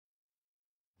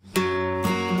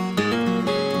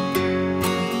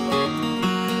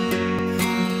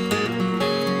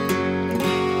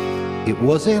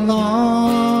was a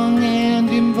long and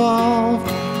involved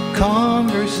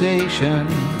conversation.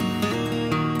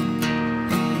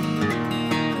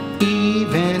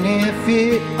 Even if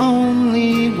it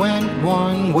only went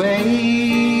one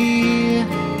way,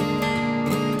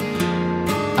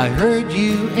 I heard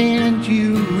you and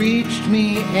you reached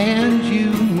me and you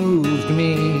moved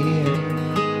me.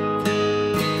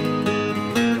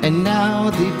 And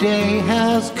now the day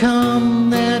has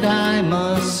come that I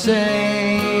must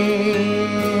say,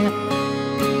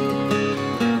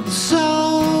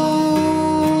 so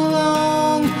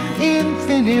long,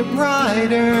 infinite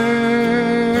rider.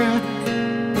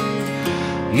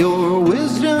 Your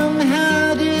wisdom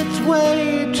had its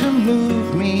way to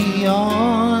move me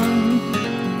on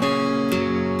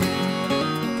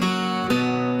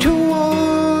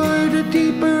toward a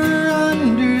deeper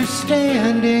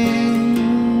understanding.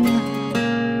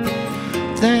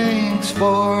 Thanks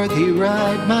for the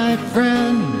ride, my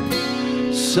friend,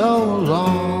 so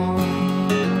long.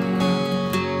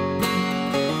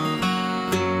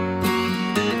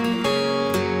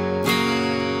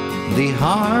 The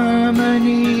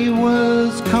harmony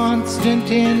was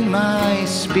constant in my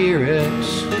spirit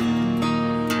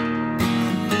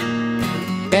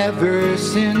ever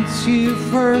since you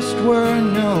first were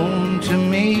known to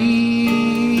me.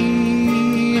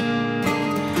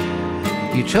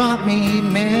 You taught me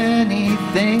many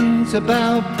things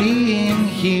about being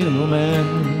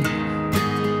human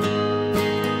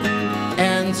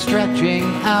and stretching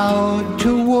out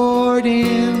toward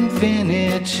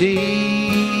infinity.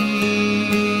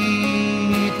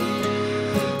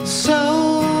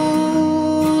 So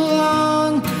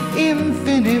long,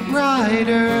 infinite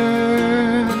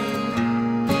rider.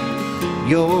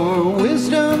 Your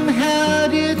wisdom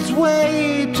had its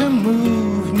way to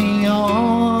move me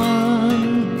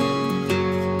on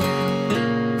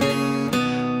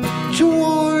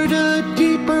toward a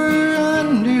deeper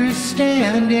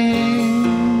understanding.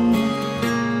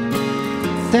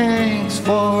 Thanks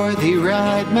for the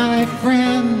ride, my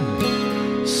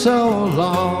friend, so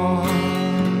long.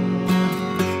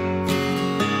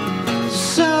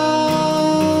 So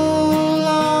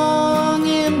long,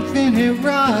 infinite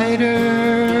rider.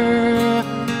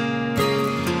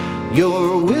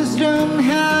 Your wisdom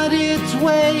had its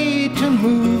way to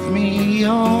move me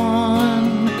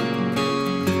on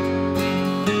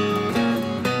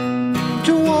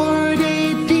toward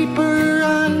a deeper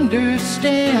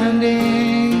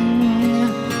understanding.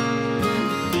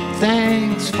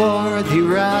 Thanks for the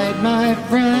ride, my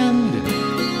friend,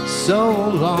 so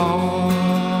long.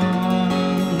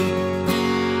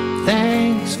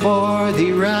 Thanks for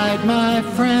the ride, my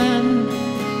friend,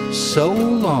 so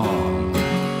long.